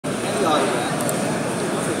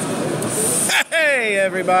Hey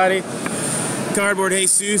everybody, Cardboard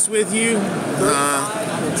Jesus with you,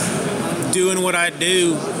 doing what I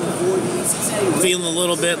do, feeling a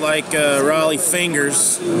little bit like Raleigh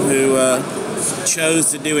Fingers, who chose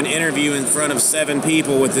to do an interview in front of 7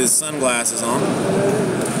 people with his sunglasses on.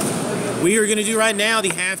 We are going to do right now the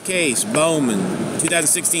half case Bowman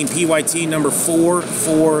 2016 PYT number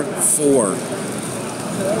 444.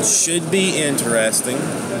 Should be interesting,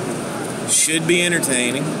 should be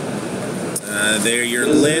entertaining. There, your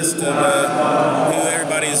list of who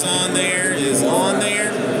everybody is on there.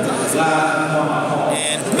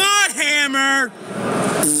 And Mudhammer!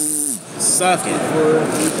 Suck it.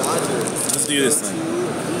 Let's do this thing.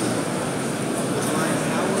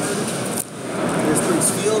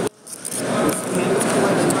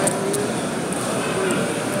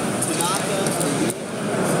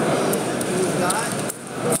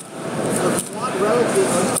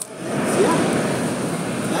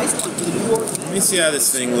 Let me see how this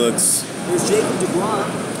thing looks.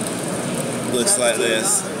 Looks like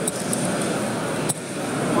this.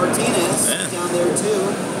 Martinez down there too.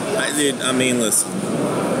 I mean, listen.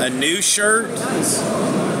 A new shirt,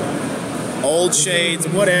 old shades,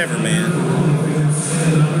 whatever, man.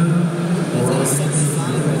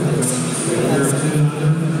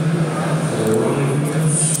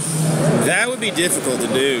 That would be difficult to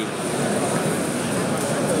do.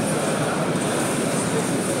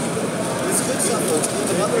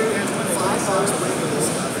 Another 5-box break for this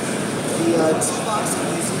stuff. The 2-box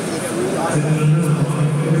is the 3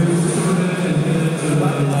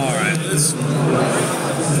 Alright,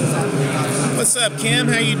 what's up, Kim?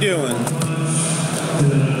 How you doing?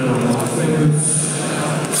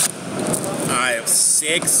 I have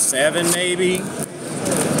 6, 7 maybe.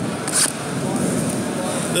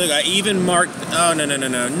 Look, I even marked. Oh, no.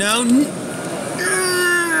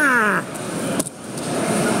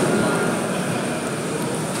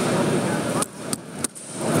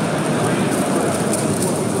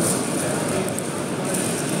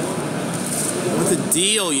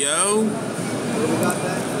 Deal, yo. What we got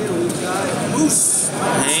back here? We got Moose.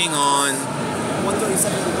 Hang on.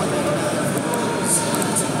 137 to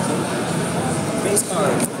 199. Base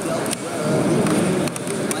card.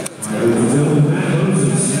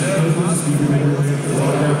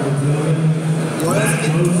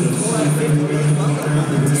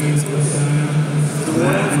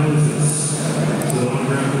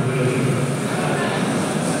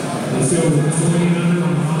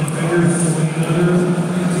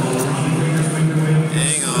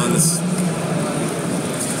 Hang on, this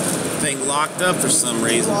thing locked up for some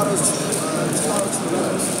reason.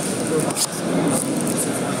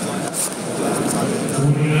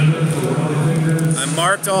 I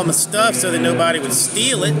marked all my stuff so that nobody would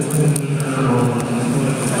steal it.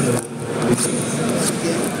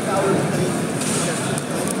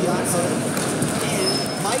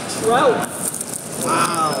 Mike Trout.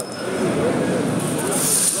 Wow.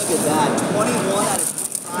 Look at that. 21 out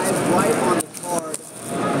of 25 right on the card.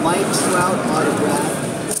 Mike Trout autograph.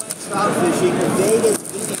 Went trout fishing. Vegas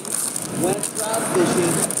Innings. Went trout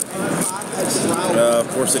fishing. And caught a trout. Of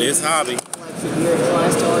course it is hobby. Here at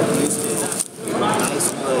TriStar Houston.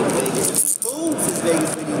 Nice one, Vegas. Boom, says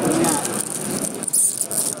Vegas video in the chat.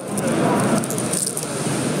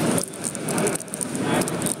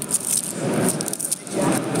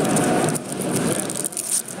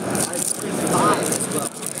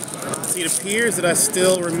 It appears that I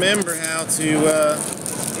still remember how to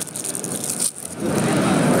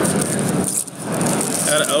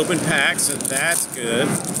open packs, so that's good.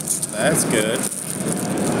 That's good.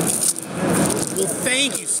 Well,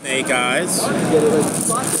 thank you, Snake Eyes.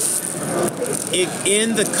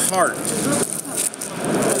 In the cart,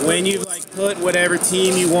 when you put whatever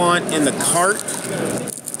team you want in the cart,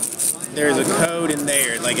 there's a code in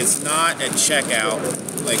there. Like, it's not at checkout,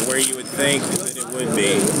 like where you would think that it would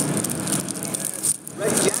be.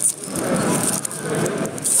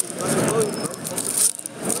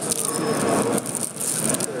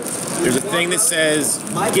 There's a thing that says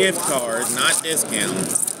gift card, not discount,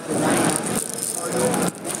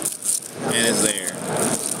 and it's there.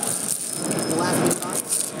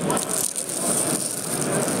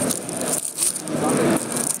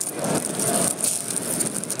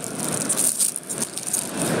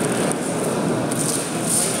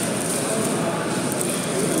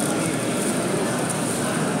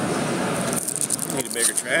 I need a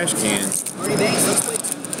bigger trash can.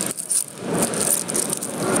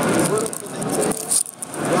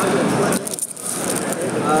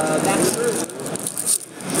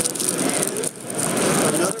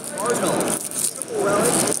 Another Cardinal. Triple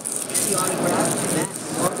relic. The autograph. Matt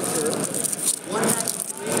Arbiter.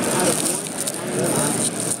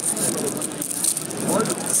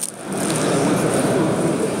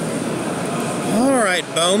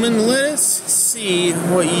 Bowman, let us see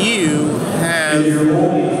what you have to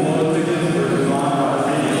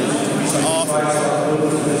offer.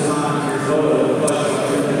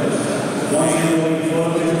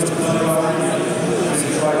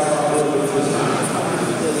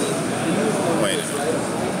 Wait a minute.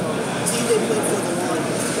 Team they play for the one,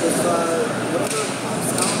 if whatever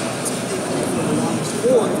comes out, team they play for the longest,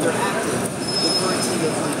 or if they're active, the current team they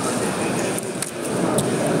play for.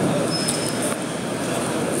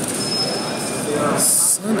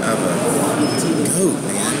 Son of a goat,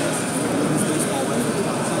 man.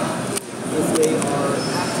 If they are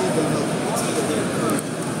active, then they'll the team that they're current.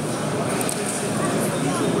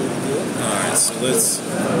 Usually way to do it. Alright, so let's...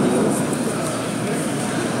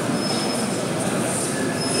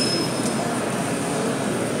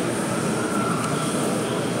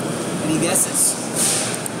 Any guesses?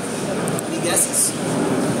 Any guesses?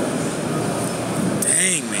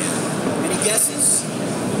 Dang, man. Any guesses?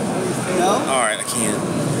 No? Alright, I can't.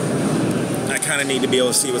 I kind of need to be able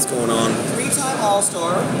to see what's going on. 3-time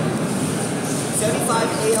All-Star, 75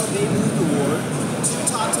 AL Babe Ruth Award, 2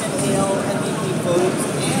 top 10 AL MVP votes,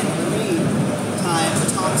 and 3-time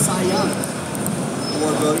top Cy Young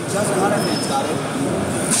Award voting. Justin Hunter fans got it.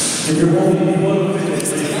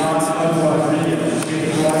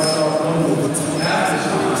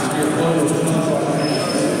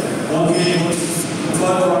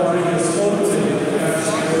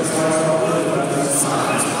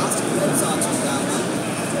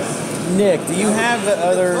 Nick, do you have the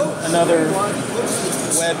another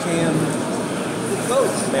webcam?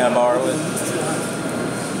 May I borrow it?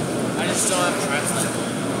 I just don't have a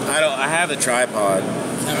tripod. I have a tripod.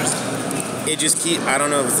 It just I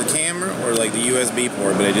don't know if it's the camera or like the USB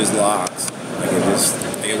port, but it just locks. Like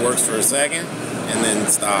it works for a second and then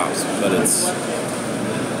stops, but it's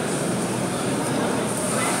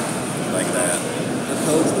like that.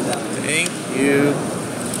 Thank you.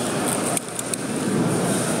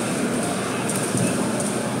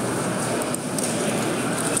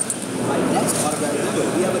 Next autograph number.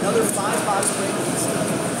 We have another 5-box break in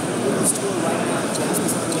the store right now.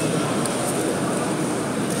 Jasmine's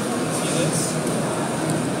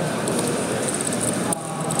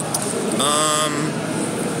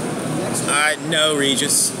No,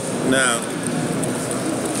 Regis. No.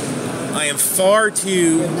 I am far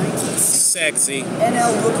too sexy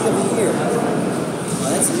NL Rookie of the Year. Oh,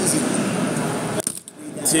 that's easy.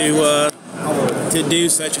 to do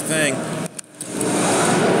such a thing.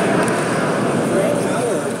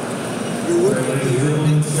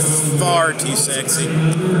 Far too sexy.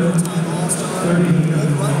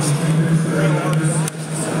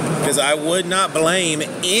 Because I would not blame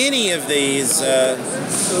any of these, what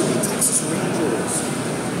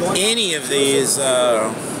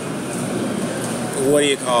do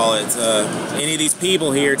you call it, any of these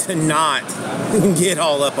people here to not get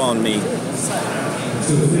all up on me.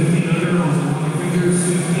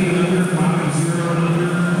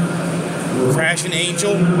 Crashing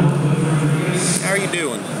Angel, how are you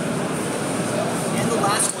doing? And the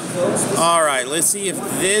last one, folks. All right, let's see if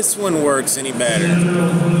this one works any better.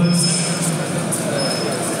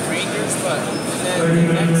 Rangers, but then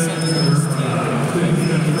the next sentence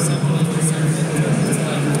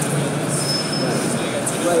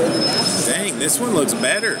Dang, this one looks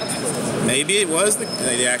better. Maybe it was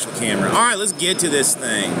the actual camera. All right, let's get to this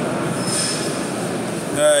thing.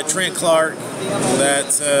 Trent Clark,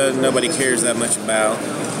 that nobody cares that much about.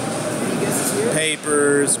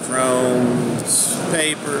 Papers, Chromes,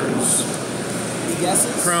 papers.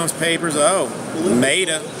 Chromes, papers. Oh,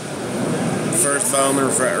 Maida. First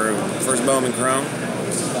Bowman Chrome.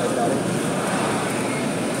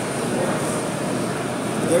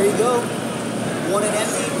 There you go. Won an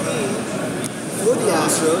MVP for the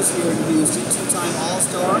Astros here in Houston. 2-time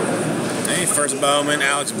All-Star. Hey, first Bowman,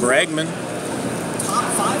 Alex Bregman. Top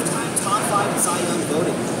 5-time, top 5 Cy Young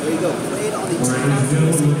voting. There you go. Played on the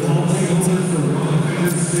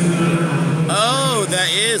Oh, that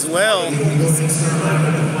is, well,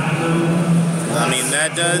 I mean,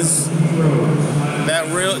 that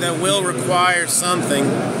will require something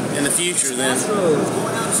in the future then.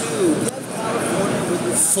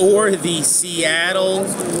 For the Seattle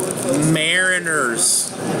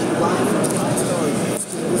Mariners.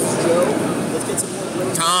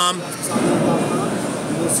 Tom.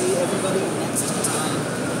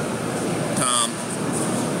 Tom.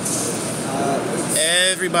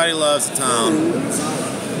 Everybody loves Tom.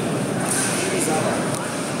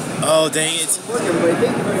 Oh, dang it.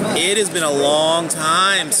 It has been a long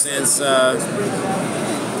time since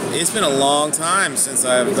It's been a long time since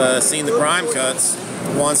I've seen the prime cuts.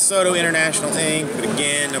 Juan Soto International Inc., but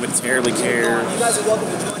again, nobody terribly cares. You guys are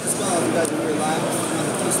welcome to join as well if you guys are here live on the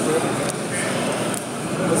Facebook.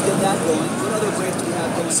 Let's get that going. What other breaks do we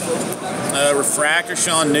have going? Refractor,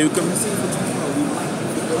 Sean Newcomb.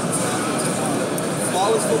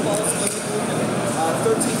 College football is available.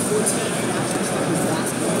 13, 14 national champions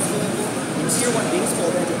basketball is available. And tier 1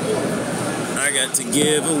 baseball is available. I got to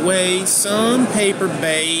give away some paper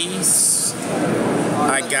base.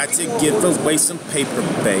 I got to give away some paper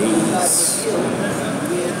base.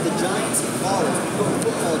 With the Giants and Flawless,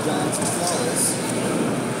 football Giants and Flawless.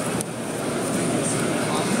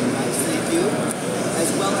 Awesome, nice, thank you. As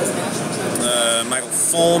well as national champions. Michael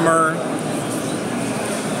Fulmer.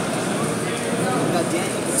 We've got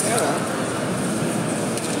Daniel Patera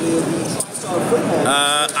with the TriStar football.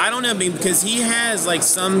 I don't know, because he has like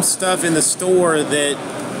some stuff in the store that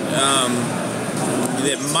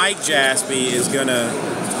that Mike Jaspy is gonna,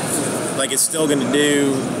 like, it's still gonna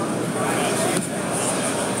do.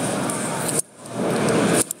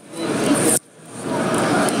 Ethan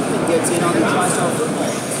gets in on the TriStar football.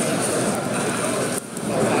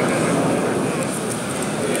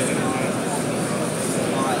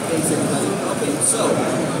 All right, thanks everybody. Okay, so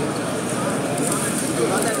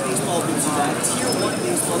run that baseball boots back. Tier 1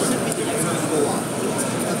 baseball should be the next one to go off.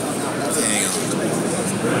 Hang on.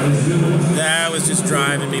 That was just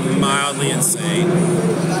driving me mildly insane.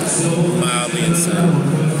 Mildly insane.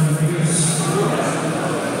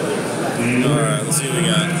 Alright, let's see what we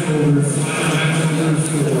got.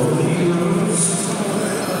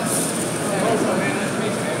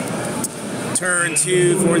 Turn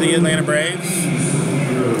 2 for the Atlanta Braves.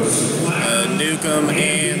 Newcomb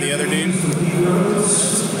and the other dude.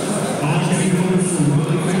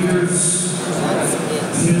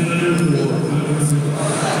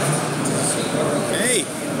 Hey,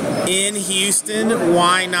 in Houston,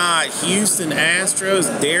 why not? Houston Astros,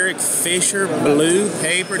 Derek Fisher, blue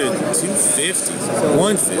paper to 250,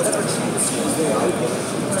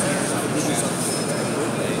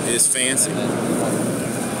 150. It's fancy.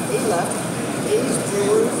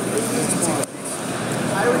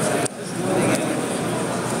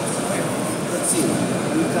 Let's see.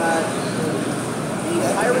 We've got the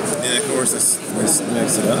Pirates. And of course, let's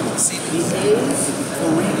mix it up. The A's, the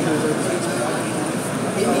Rangers,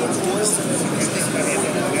 Indians,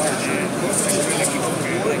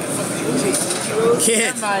 Royals,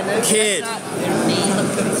 Kid,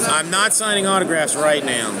 I'm not signing autographs right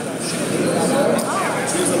now.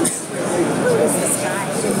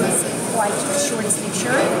 White short sleeve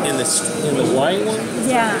shirt. In the white one?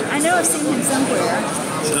 Yeah, I know I've seen him somewhere.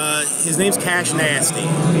 His name's Cash Nasty.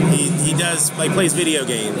 He does, like, plays video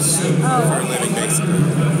games for a living, basically.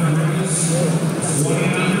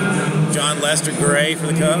 John Lester Gray for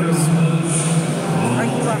the Cubs. Are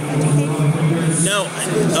you authenticating? No,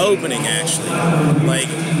 opening, actually. Like,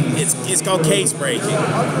 it's called case breaking.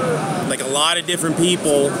 Like, a lot of different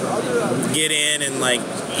people get in and, like,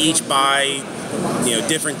 each buy, you know,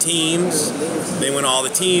 different teams. Then when all the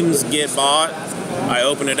teams get bought, I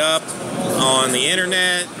open it up on the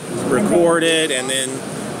internet, record it, and then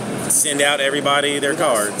send out everybody their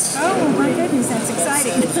cards. Oh my goodness, that's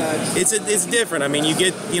exciting. It's different. I mean, you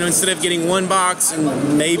get, you know, instead of getting one box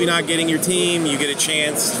and maybe not getting your team, you get a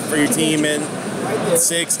chance for your team in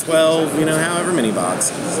 6, 12, you know, however many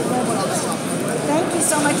boxes. Thank you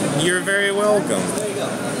so much. You're very welcome.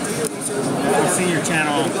 I've seen your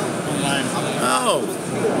channel online. Oh.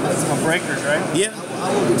 It's called Breakers, right? Yeah. I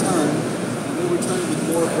will return. We'll return with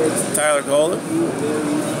more breaks. Tyler Kohler.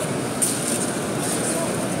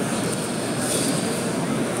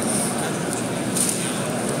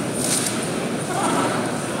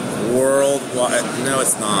 Worldwide. No,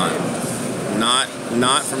 it's not.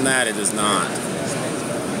 Not from that. It is not.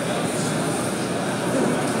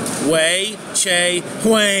 Wei Che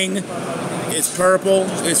Huang. It's purple.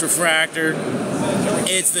 It's refractor.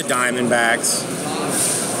 It's the Diamondbacks.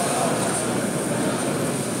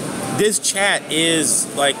 This chat is,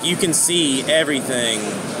 like, you can see everything.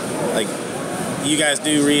 Like, you guys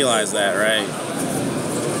do realize that, right?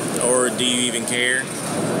 Or do you even care?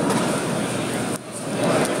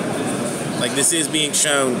 Like, this is being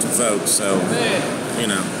shown to folks, so, you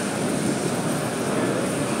know.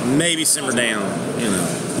 Maybe simmer down, you know.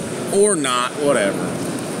 Or not, whatever.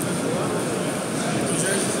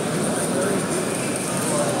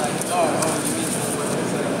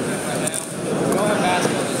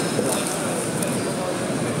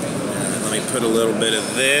 Let me put a little bit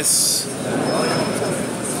of this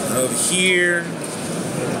over here.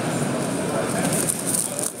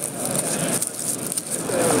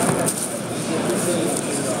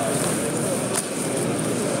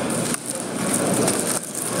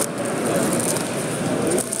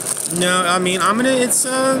 No, I mean,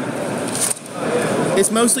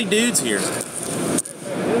 it's mostly dudes here.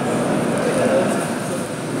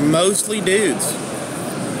 Mostly dudes.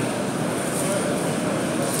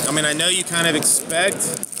 I mean, I know you kind of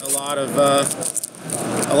expect a lot of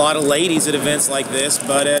ladies at events like this,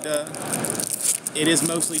 but it is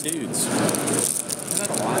mostly dudes. Is that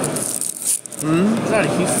a lie? Is that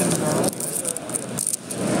a Houston girl?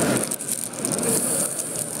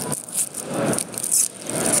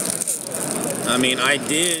 I mean, I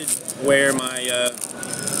did wear my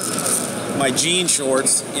jean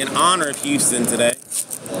shorts in honor of Houston today.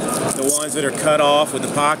 The ones that are cut off with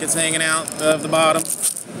the pockets hanging out of the bottom.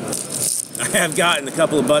 I have gotten a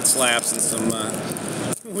couple of butt slaps and some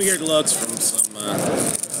weird looks from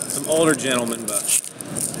some older gentlemen, but.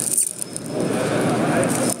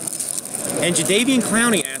 And Jadeveon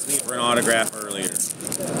Clowney asked me for an autograph earlier.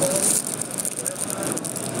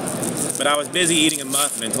 But I was busy eating a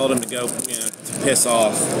muffin and told him to go, to piss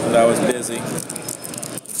off. But I was busy.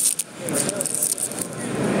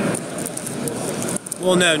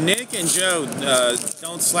 Well, no, Nick and Joe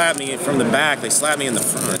don't slap me from the back. They slap me in the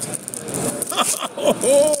front.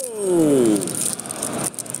 Oh!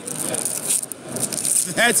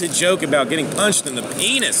 That's a joke about getting punched in the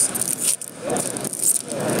penis.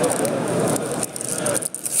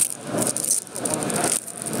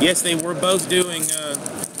 Yes, they were both doing,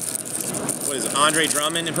 what is it, Andre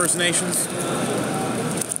Drummond impersonations? You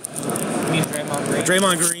mean Draymond Green?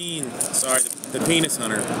 Draymond Green. Sorry, the penis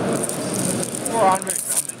hunter. Or Andre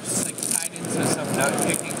Drummond, just like tied into some nut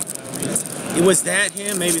picking. It was that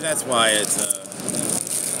him? Maybe that's why it's,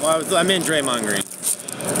 well, I meant Draymond Green.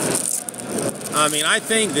 I mean, I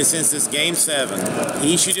think that since this Game 7,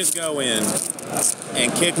 he should just go in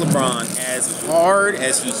and kick LeBron as hard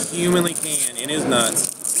as he humanly can in his nuts.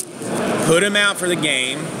 Put him out for the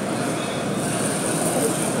game.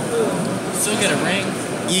 Still get a ring.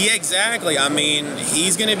 Yeah, exactly. I mean,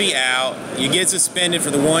 he's going to be out. You get suspended for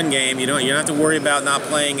the one game. You don't have to worry about not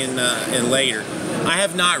playing in later. I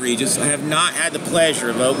have not, Regis. I have not had the pleasure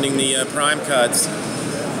of opening the Prime Cuts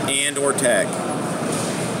and or Tech.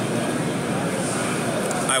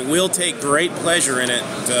 I will take great pleasure in it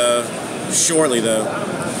shortly, though.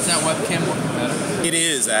 Is that webcam working better? It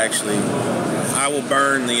is, actually. I will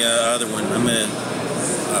burn the other one.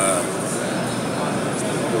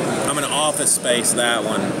 I'm gonna office space that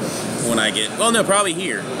one when I get. Well, no, probably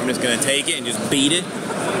here. I'm just gonna take it and just beat it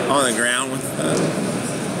on the ground with.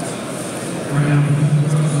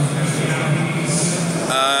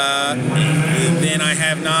 Then I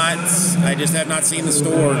have not. I just have not seen the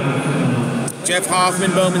store. Jeff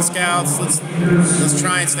Hoffman, Bowman Scouts. Let's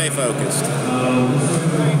try and stay focused.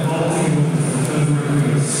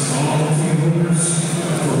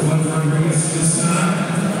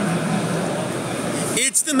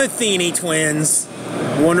 It's the Matheny twins.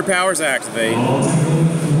 Wonder Powers activate.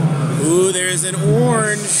 Ooh, there's an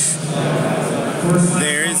orange.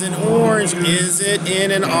 There is an orange. Is it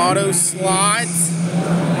in an auto slot?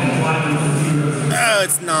 Oh,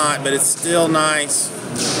 it's not, but it's still nice.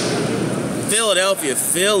 Philadelphia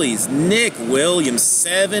Phillies, Nick Williams,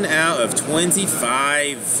 7 out of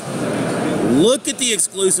 25. Look at the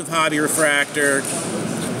exclusive hobby refractor.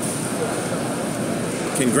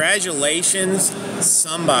 Congratulations,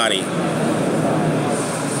 somebody.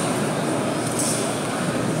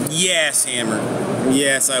 Yes, Hammer.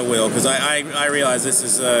 Yes, I will, because I realize this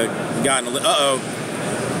has gotten a little... Uh-oh.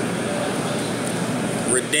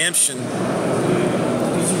 Redemption.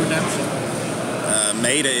 Who's the redemption?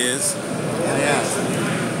 Maida is. Yeah.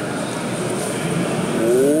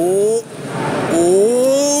 Oh.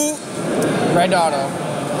 Oh. Red auto.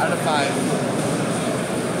 Out of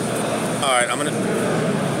 5. Alright, I'm gonna...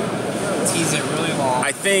 Tease it really long.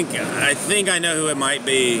 I think I know who it might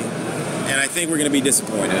be, and I think we're gonna be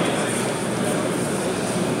disappointed.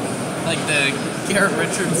 Like the Garrett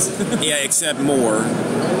Richards. Yeah, except more.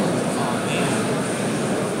 Oh, man.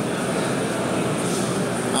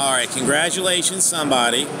 Alright, congratulations,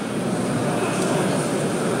 somebody.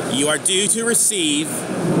 You are due to receive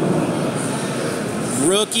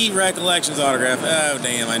Rookie Recollections autograph. Oh,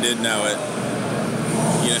 damn, I didn't know it.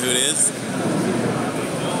 You know who it is?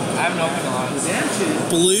 I haven't opened a lot.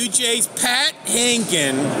 Blue Jays Pat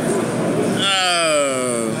Hinkin.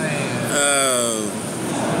 Oh. Oh.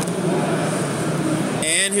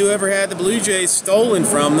 And whoever had the Blue Jays stolen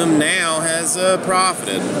from them now has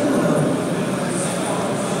profited.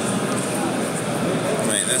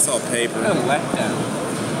 Wait, that's all paper. What a letdown.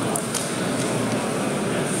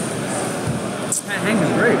 Pat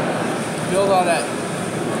Hinkin's great. Build all that.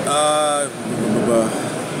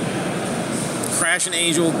 Crashing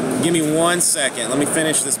Angel, give me 1 second. Let me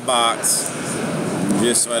finish this box.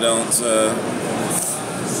 Just so I don't...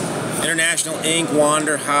 International Ink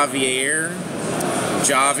Wander Javier,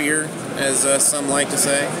 as some like to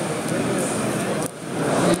say.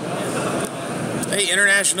 Hey,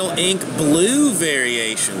 International Ink Blue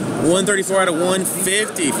variation. 134 out of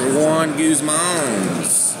 150 for Juan Guzman.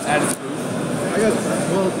 That is cool.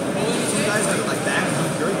 You guys have like that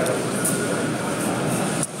jerky.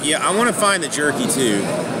 Yeah, I want to find the jerky too.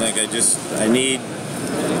 Like I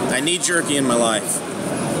need jerky in my life.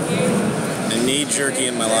 I need jerky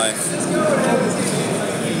in my life.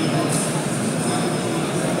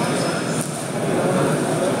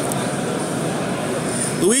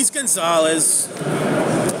 Luis Gonzalez,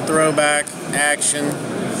 throwback action.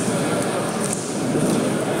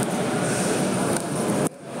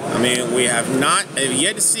 I mean, we have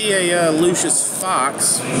yet to see a Lucius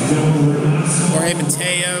Fox or a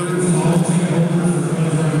Mateo.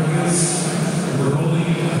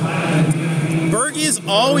 Bergie is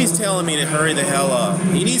always telling me to hurry the hell up.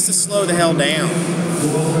 He needs to slow the hell down.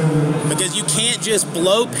 Because you can't just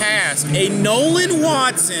blow past a Nolan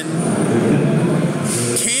Watson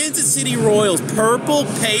Kansas City Royals purple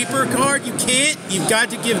paper card. You can't. You've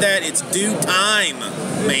got to give that its due time,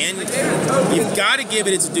 man. You've got to give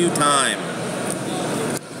it its due time.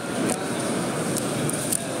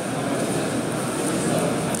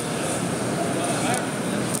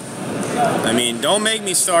 I mean, don't make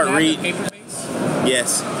me start reading.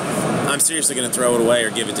 Yes. I'm seriously going to throw it away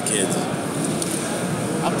or give it to kids.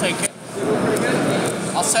 I'll take it.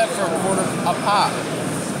 I'll set it for $0.25 a pop.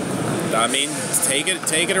 I mean, take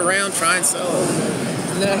it around, try and sell it.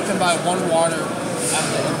 And then I can buy 1 water at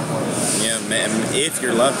the airport. Yeah, man, if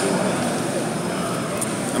you're lucky.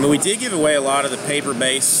 I mean, we did give away a lot of the paper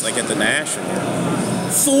base, like at the National.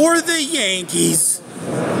 For the Yankees,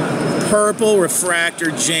 purple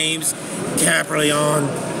refractor James Caprileon.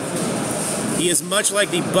 He is much like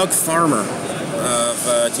the Buck Farmer of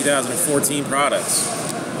 2014 products.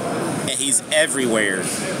 And he's everywhere.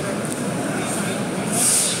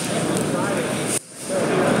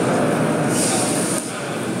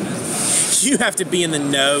 You have to be in the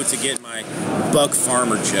know to get my Buck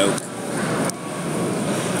Farmer joke.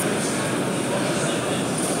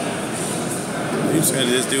 Oops, I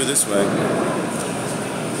just do it this way.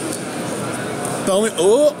 Bowman,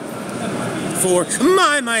 oh! For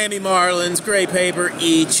my Miami Marlins, gray paper,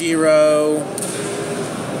 Ichiro.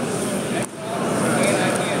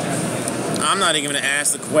 I'm not even going to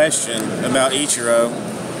ask the question about Ichiro.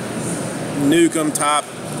 Newcomb top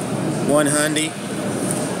 100.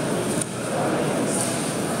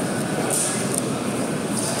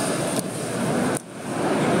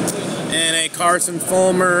 And a Carson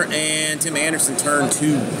Fulmer and Tim Anderson turn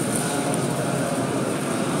 2.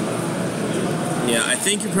 Yeah, I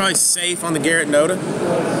think you're probably safe on the Garrett Noda.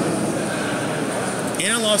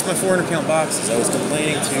 And I lost my 400 count boxes. I was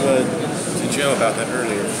complaining to Joe about that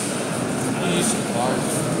earlier.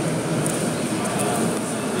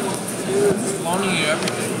 Loaning you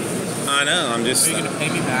everything. I know, I'm just... Are you going to pay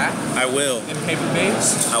me back? I will. In paper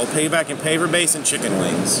base? I will pay you back in paper base and chicken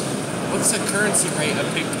wings. What's the currency rate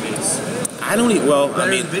of paper base? I don't even... Well, I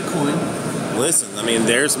mean... Bitcoin. Listen, I mean,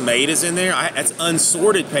 there's Metas in there. That's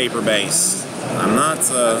unsorted paper base. I'm not...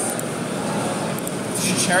 Did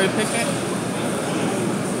you cherry pick it?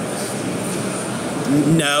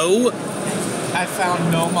 No. I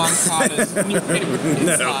found no Moncadas in your paper base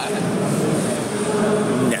No. slot.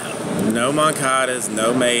 No. No Moncadas,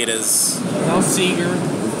 no Metas. No Seeger.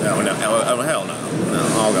 No, no. Oh, hell no. No,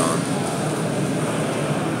 all gone.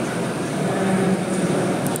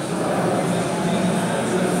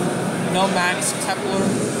 No Max Kepler.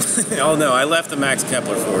 Oh, no. I left the Max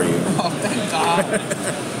Kepler for you. Oh, thank God.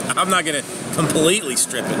 I'm not going to completely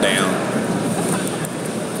strip it down.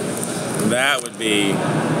 That would be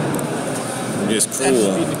just That should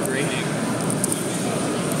cruel. be degrading.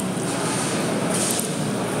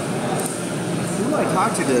 Who do I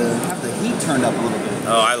talk to have the heat turned up a little bit?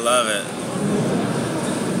 Oh, I love it.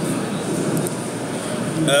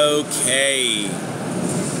 Okay.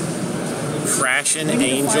 Crashing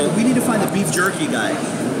Angel. We need to find the beef jerky guy.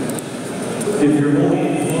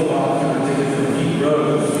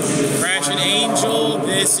 Crashing Angel,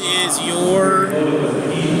 this is your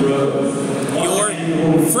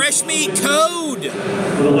fresh meat code.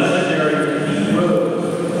 For the legendary Pete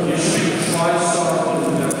Rose, you should be 5-star.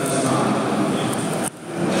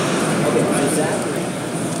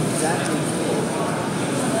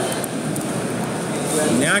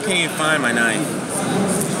 Now I can't even find my knife.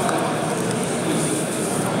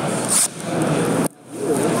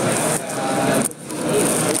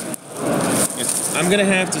 gonna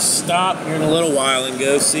have to stop here in a little while and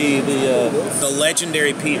go see the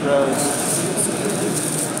legendary Pete Rose.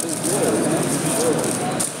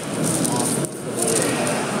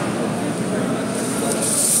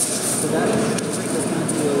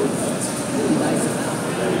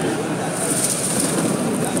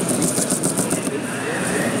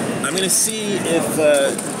 I'm gonna see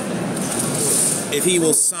if he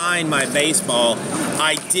will sign my baseball.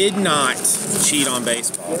 I did not cheat on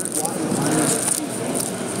baseball.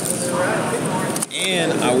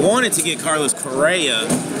 And I wanted to get Carlos Correa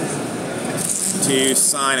to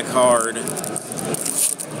sign a card.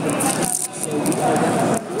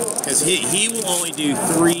 Because he will only do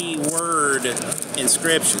 3-word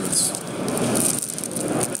inscriptions.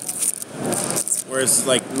 Whereas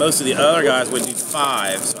like most of the other guys would do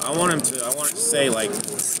 5. So I want it to say like,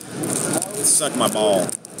 suck my ball.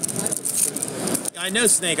 I know,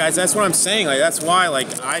 Snake Eyes, that's what I'm saying. Like, that's why, like,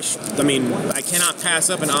 I mean, I cannot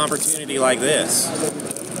pass up an opportunity like this.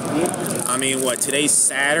 I mean, what, today's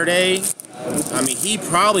Saturday? I mean, he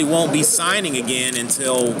probably won't be signing again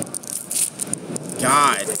until,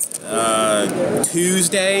 God,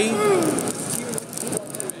 Tuesday?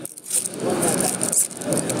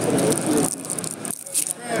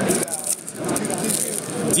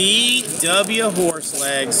 D.W.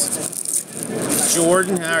 Horselegs.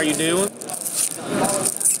 Jordan, how are you doing?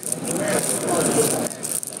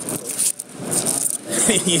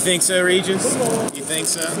 You think so, Regis? You think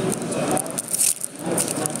so?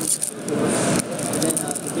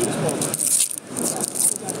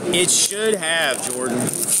 It should have, Jordan.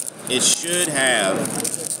 It should have.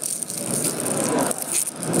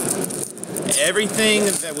 Everything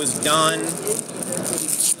that was done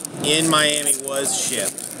in Miami was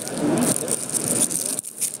shipped.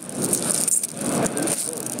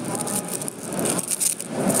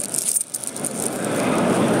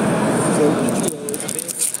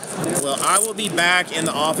 I will be back in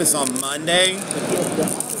the office on Monday.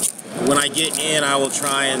 When I get in, I will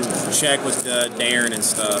try and check with Darren and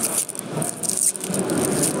stuff.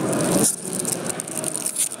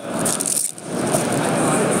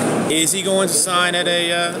 Is he going to sign at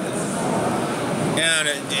a...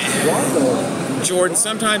 Jordan,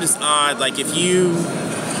 sometimes it's odd. Like if you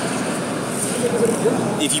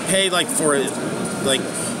paid like for like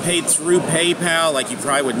paid through PayPal, like you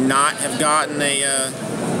probably would not have gotten the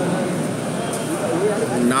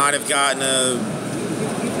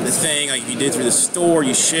thing. Like if you did through the store,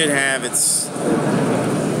 you should have.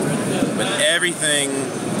 But everything.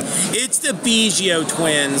 It's the Biggio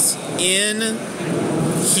twins in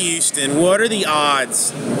Houston. What are the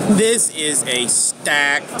odds? This is a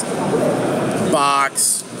stacked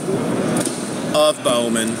box of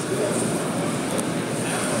Bowman.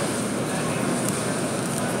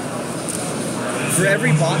 For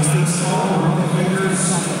every box piece,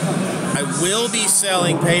 I will be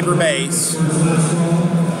selling paper base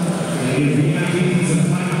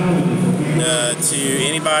to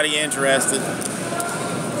anybody interested.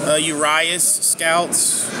 Urias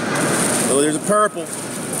Scouts. Oh, there's a purple.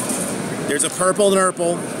 There's a purple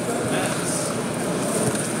nurple.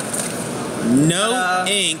 No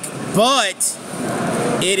ink, but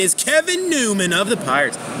it is Kevin Newman of the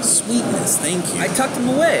Pirates. Sweetness, thank you. I tucked them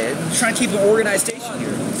away. I'm trying to keep an organized station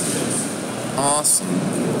here. Awesome.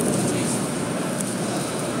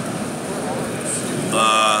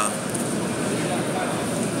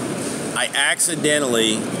 I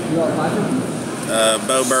accidentally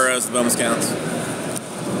Bo Burrows, the Bowman Scouts.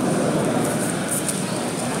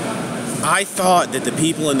 I thought that the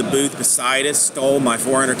people in the booth beside us stole my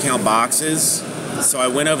 400 count boxes, so I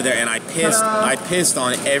went over there and I pissed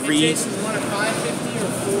on every. Jason, you want a 550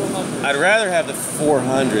 or 400? I'd rather have the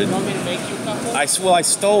 400. You want me to make you a couple? I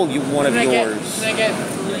stole you one of yours. Can I get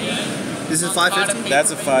 3? This is 550?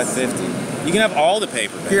 That's a 550. You can have all the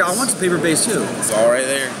paper base. Here, I want some paper base too. It's all right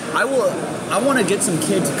there. I want to get some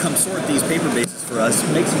kid to come sort these paper bases for us.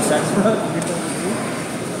 Make some sense for us.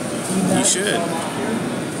 You should.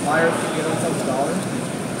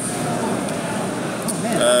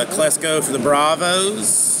 Klesko for the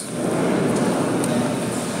Bravos.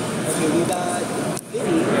 Okay, we got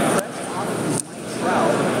Vinny, fresh off of his Mike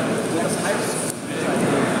Trout.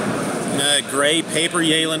 Gray paper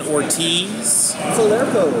Yalen Ortiz.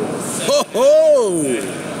 Solerco. Ho ho!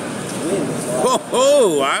 Ho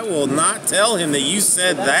ho! I will not tell him that you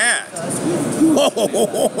said that. Ho ho ho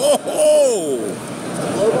ho ho ho!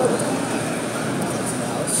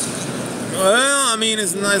 Well, I mean,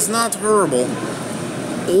 it's not terrible.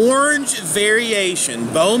 Orange variation,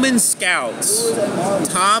 Bowman Scouts,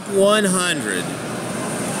 top 100.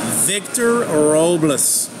 Victor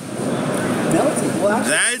Robles. melting. Well,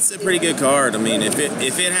 actually, That's a pretty good card. I mean, if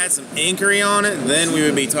it had some inquiry on it, then we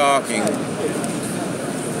would be talking.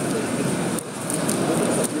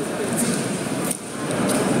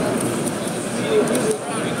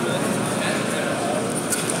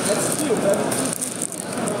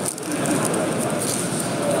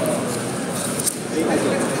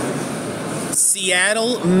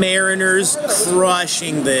 Seattle Mariners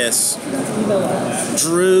crushing this.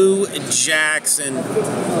 Drew Jackson.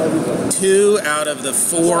 2 out of the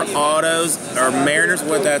 4 autos are Mariners.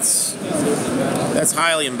 What that's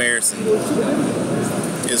highly embarrassing.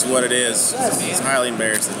 Is what it is. It's highly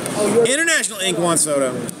embarrassing. International Ink Juan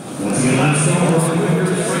Soto.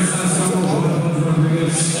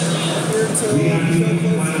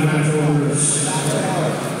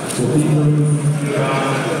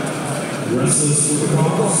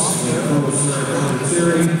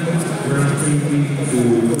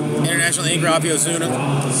 International Ink Rafi Ozuna.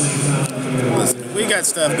 We got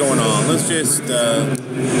stuff going on. Let's just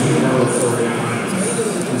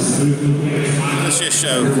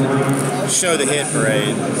show the hit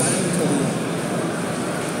parade.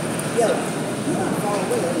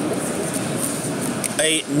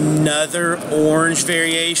 Another orange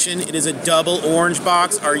variation. It is a double orange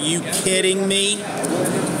box. Are you kidding me?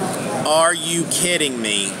 Are you kidding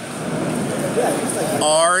me?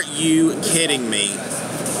 Are you kidding me?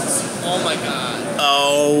 Oh my god.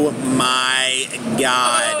 Oh my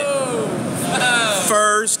god. Oh.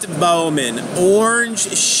 First Bowman, orange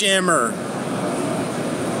shimmer.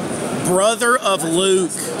 Brother of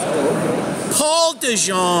Luke. Paul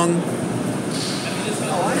DeJong.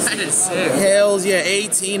 That is sick. Hells yeah,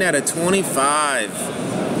 18 out of 25.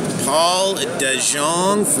 Paul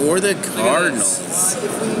DeJong for the Cardinals.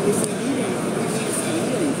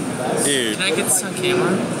 Dude, Can I get this on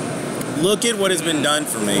camera? look at what has been done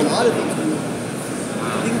for me.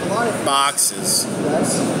 Boxes.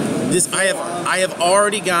 This I have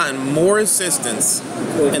already gotten more assistance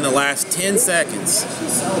in the last 10 seconds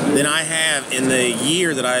than I have in the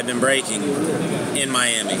year that I have been breaking in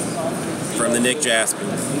Miami from the Nick Jaspy.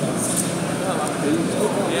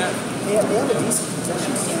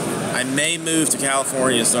 I may move to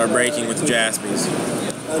California and start breaking with the Jaspys.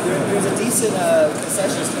 There's a decent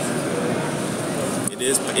concession stand.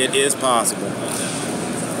 It is possible.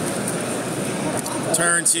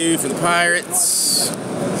 Turn 2 for the Pirates.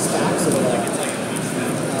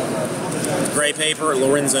 Gray paper,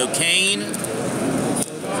 Lorenzo Cain. You know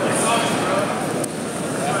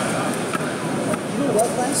what,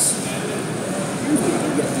 Les? Here's what you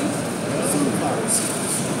get me. Sunflowers.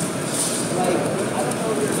 Like, I don't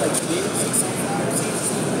know if there's like names and sunflowers.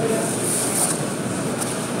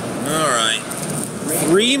 All right.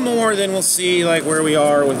 3 more, then we'll see like where we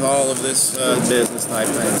are with all of this business type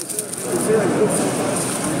thing.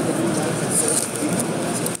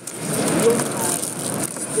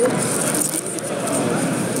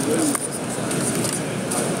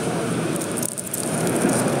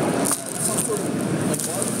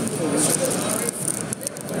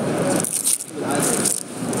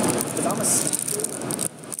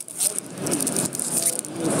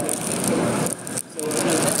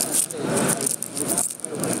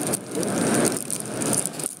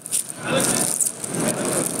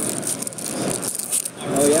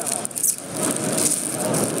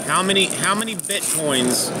 How many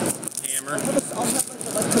bitcoins, Hammer?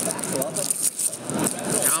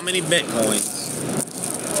 How many bitcoins?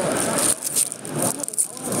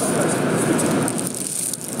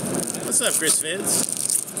 What's up, Chris Fitz?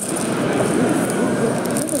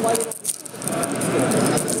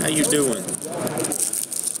 How you doing?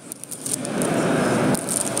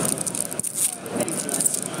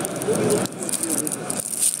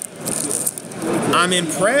 I'm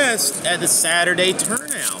impressed at the Saturday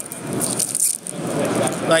turnout.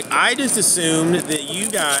 Like, I just assumed that you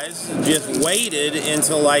guys just waited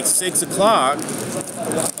until like 6 o'clock,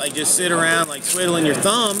 like just sit around like twiddling your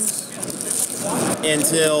thumbs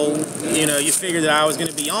until, you know, you figured that I was going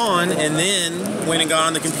to be on, and then went and got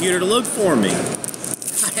on the computer to look for me.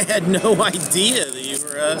 I had no idea that you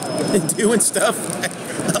were doing stuff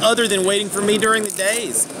other than waiting for me during the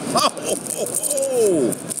days. Oh.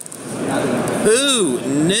 Who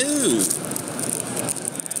knew?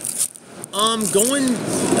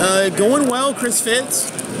 Going well, Chris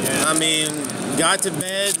Fitz. I mean, got to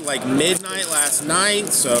bed like midnight last night,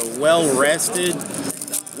 so well rested.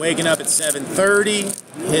 Waking up at 7:30,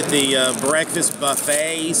 hit the breakfast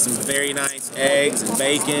buffet, some very nice eggs and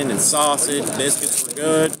bacon and sausage. Biscuits were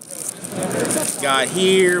good. Got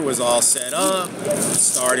here, was all set up,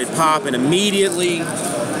 started popping immediately.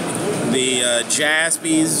 The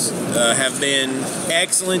Jaspies have been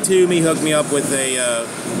excellent to me. Hooked me up with a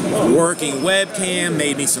working webcam,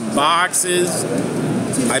 made me some boxes.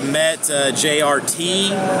 I met JRT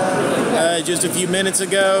just a few minutes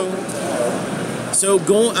ago. So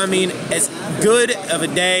I mean, as good of a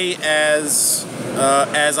day as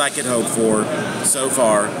I could hope for so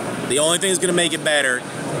far. The only thing that's going to make it better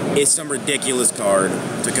is some ridiculous card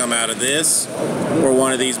to come out of this or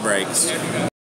one of these breaks.